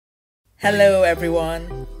Hello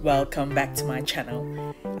everyone, welcome back to my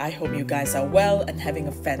channel. I hope you guys are well and having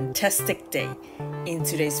a fantastic day. In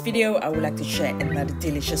today's video, I would like to share another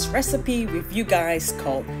delicious recipe with you guys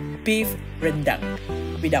called beef rendang.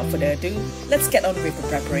 Without further ado, let's get on with the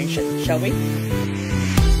preparation, shall we?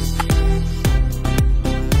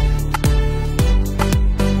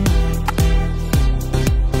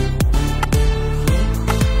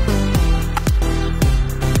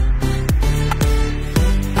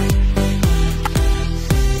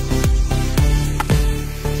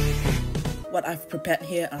 What I've prepared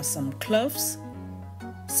here are some cloves,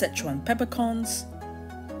 Szechuan peppercorns,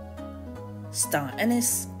 star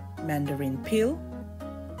anise, mandarin peel,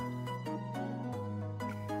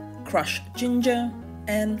 crushed ginger,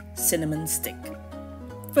 and cinnamon stick.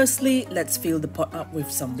 Firstly, let's fill the pot up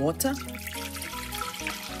with some water.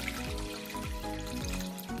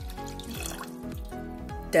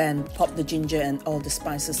 Then pop the ginger and all the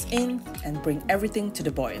spices in and bring everything to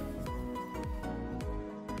the boil.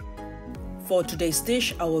 For today's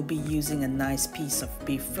dish, I will be using a nice piece of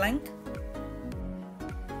beef flank.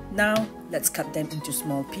 Now, let's cut them into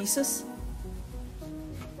small pieces.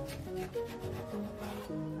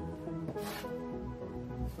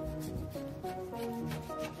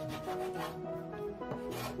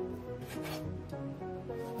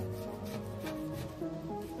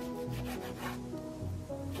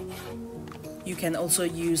 You can also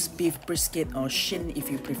use beef brisket or shin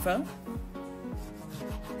if you prefer.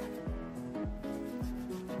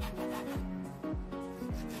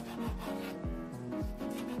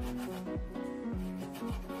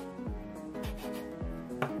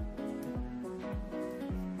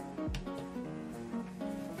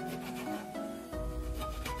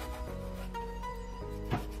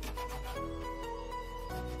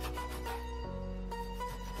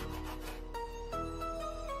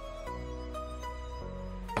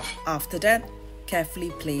 After that,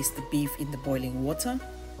 carefully place the beef in the boiling water.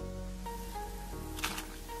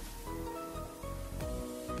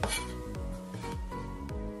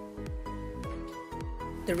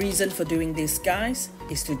 The reason for doing this, guys,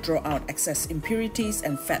 is to draw out excess impurities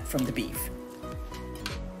and fat from the beef.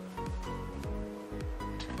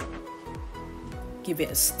 Give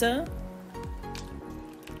it a stir.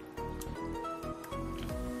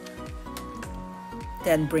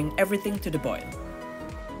 Then bring everything to the boil.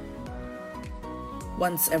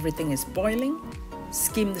 Once everything is boiling,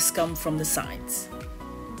 skim the scum from the sides.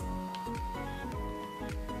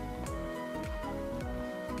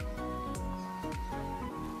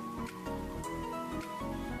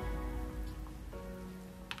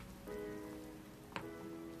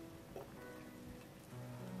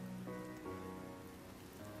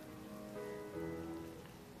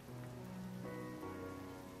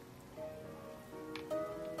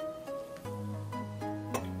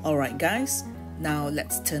 Alright guys, now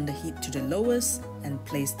let's turn the heat to the lowest and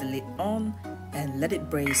place the lid on and let it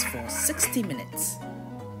braise for 60 minutes.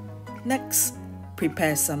 Next,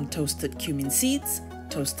 prepare some toasted cumin seeds,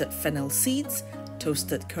 toasted fennel seeds,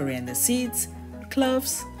 toasted coriander seeds,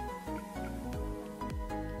 cloves,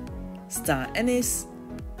 star anise,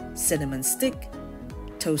 cinnamon stick,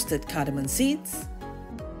 toasted cardamon seeds,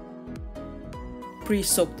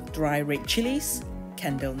 pre-soaked dry red chillies,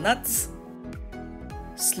 candle nuts,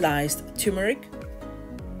 sliced tumeric,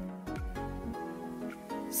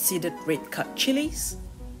 seeded red cut chillies,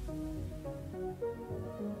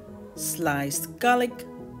 sliced garlic,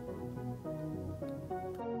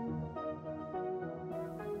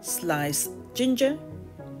 sliced ginger,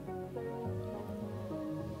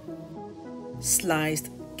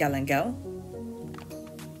 sliced galangal,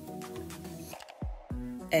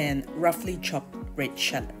 and roughly chopped red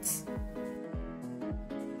shallots.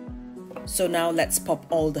 So now let's pop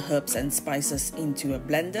all the herbs and spices into a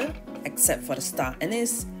blender, except for the star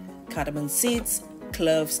anise, cardamom seeds,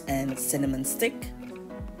 cloves, and cinnamon stick.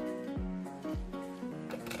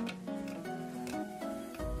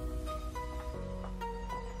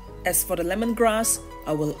 As for the lemongrass,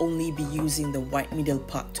 I will only be using the white middle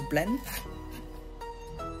part to blend.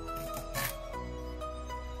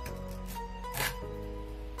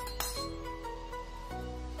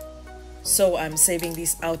 So I'm saving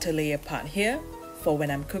this outer layer part here for when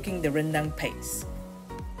I'm cooking the rendang paste.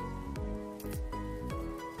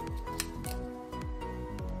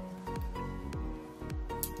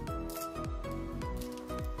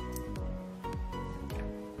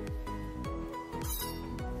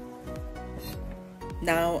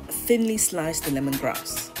 Now thinly slice the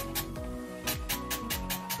lemongrass.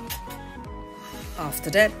 After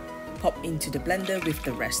that, pop into the blender with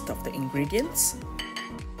the rest of the ingredients.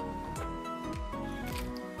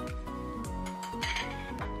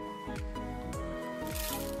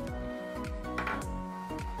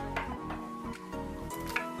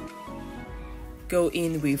 Go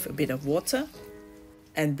in with a bit of water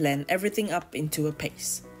and blend everything up into a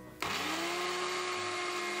paste.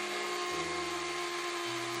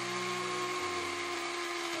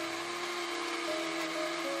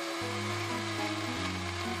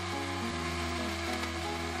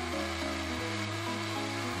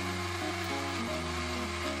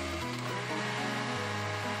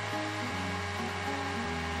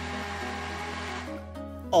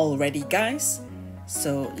 All ready, guys,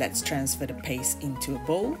 so let's transfer the paste into a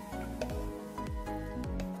bowl.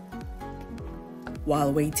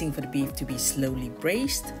 While waiting for the beef to be slowly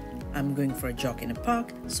braised, I'm going for a jog in the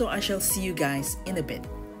park, so I shall see you guys in a bit.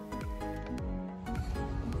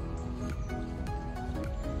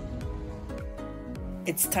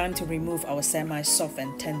 It's time to remove our semi-soft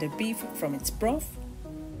and tender beef from its broth.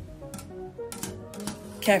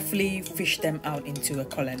 Carefully fish them out into a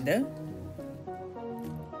colander.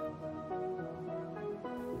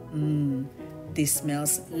 This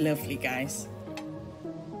smells lovely, guys.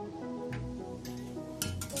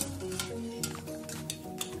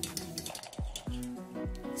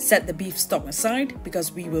 Set the beef stock aside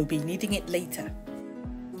because we will be needing it later.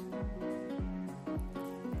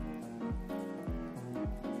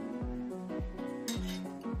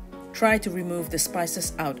 Try to remove the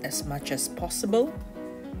spices out as much as possible.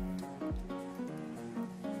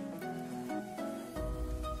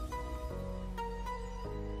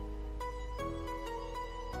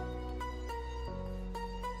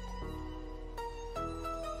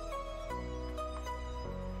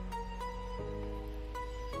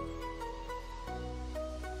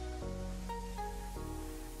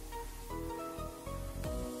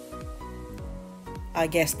 I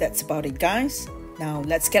guess that's about it, guys. Now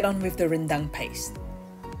let's get on with the rendang paste.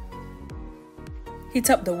 Heat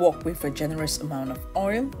up the wok with a generous amount of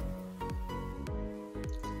oil.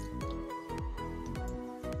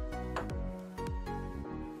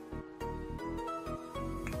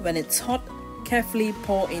 When it's hot, carefully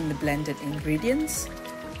pour in the blended ingredients.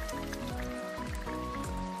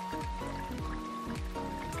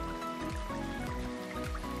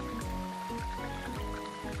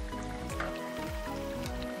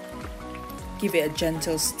 Give it a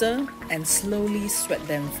gentle stir and slowly sweat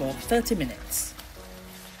them for 30 minutes.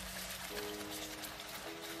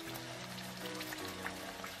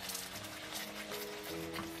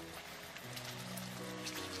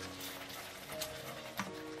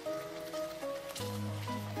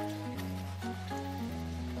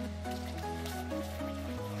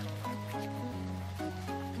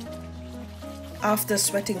 After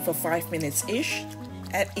sweating for 5 minutes-ish,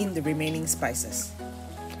 add in the remaining spices.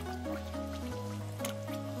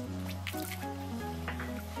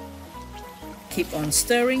 Keep on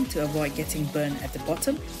stirring to avoid getting burned at the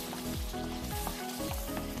bottom.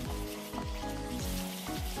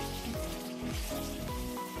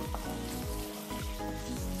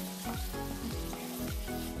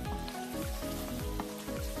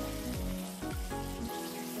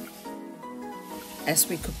 As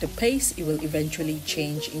we cook the paste, it will eventually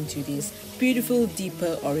change into this beautiful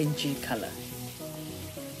deeper orangey color.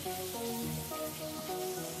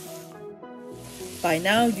 By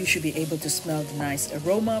now, you should be able to smell the nice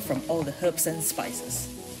aroma from all the herbs and spices.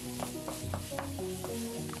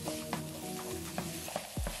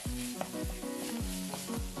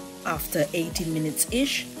 After 18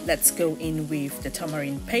 minutes-ish, let's go in with the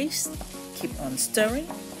tamarind paste. Keep on stirring.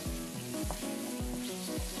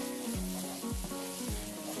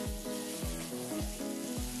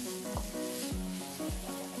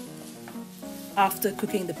 After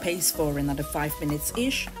cooking the paste for another 5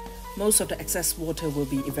 minutes-ish, most of the excess water will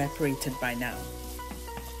be evaporated by now.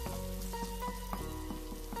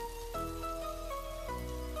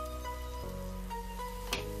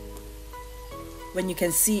 When you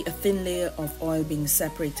can see a thin layer of oil being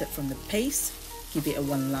separated from the paste, give it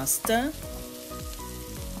one last stir.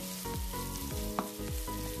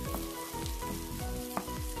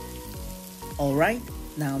 Alright,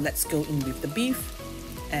 now let's go in with the beef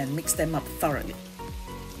and mix them up thoroughly.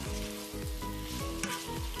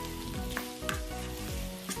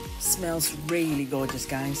 Smells really gorgeous,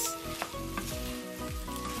 guys.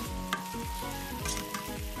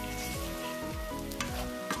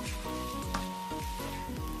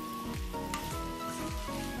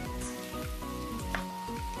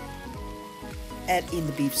 Add in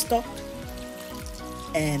the beef stock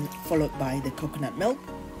and followed by the coconut milk.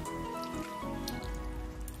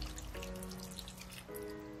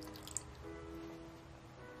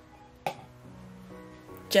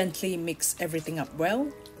 Gently mix everything up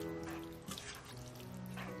well.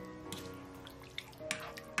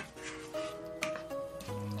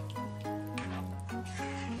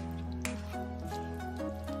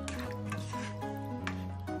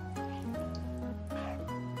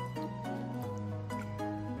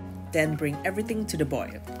 Then bring everything to the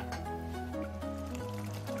boil.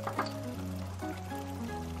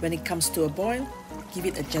 When it comes to a boil, give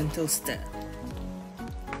it a gentle stir.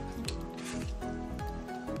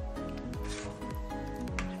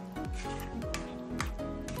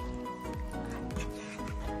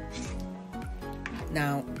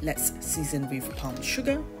 Now let's season with palm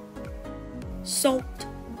sugar, salt,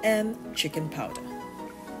 and chicken powder.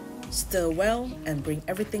 Stir well and bring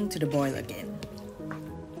everything to the boil again.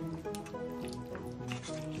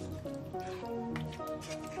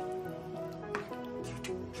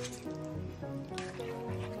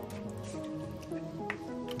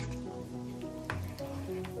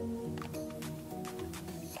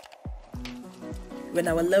 When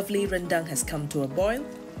our lovely rendang has come to a boil,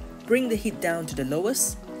 bring the heat down to the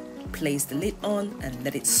lowest, place the lid on and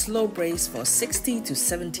let it slow braise for 60 to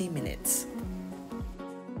 70 minutes.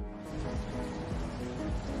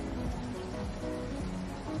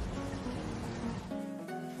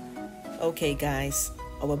 Okay guys,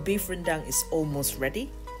 our beef rendang is almost ready.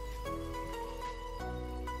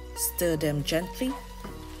 Stir them gently.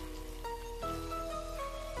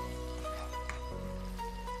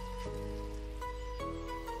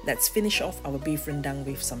 Let's finish off our beef rendang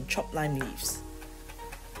with some chopped lime leaves.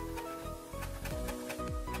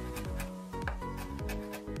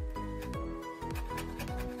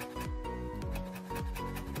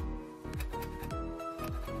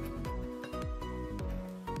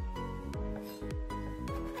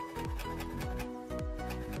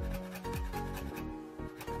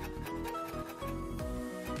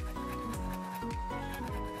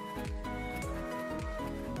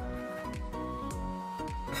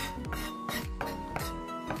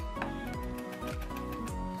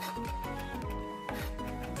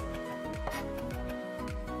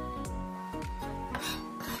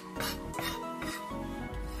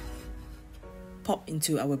 Pop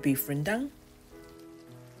into our beef rendang.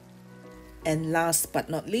 And last but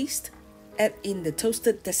not least, add in the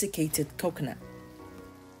toasted desiccated coconut.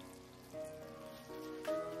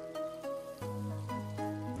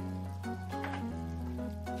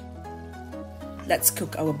 Let's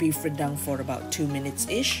cook our beef rendang for about 2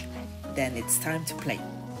 minutes-ish, then it's time to plate.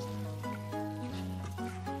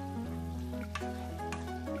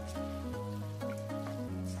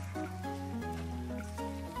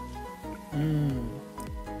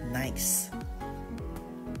 Nice.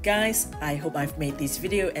 Guys, I hope I've made this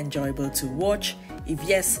video enjoyable to watch. If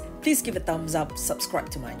yes, please give a thumbs up, subscribe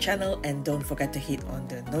to my channel, and don't forget to hit on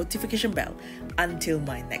the notification bell. Until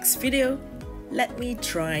my next video, let me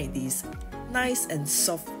try this nice and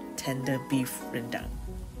soft tender beef rendang.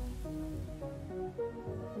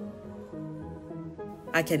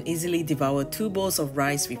 I can easily devour 2 bowls of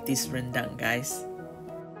rice with this rendang, guys.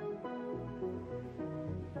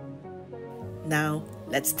 Now,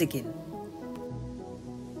 let's dig in.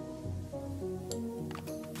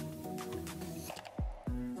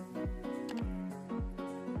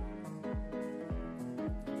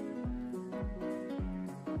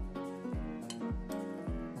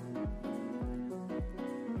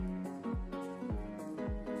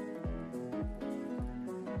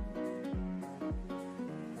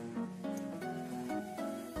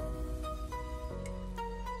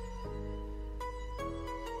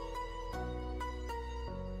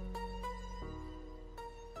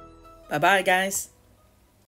 Bye-bye, guys.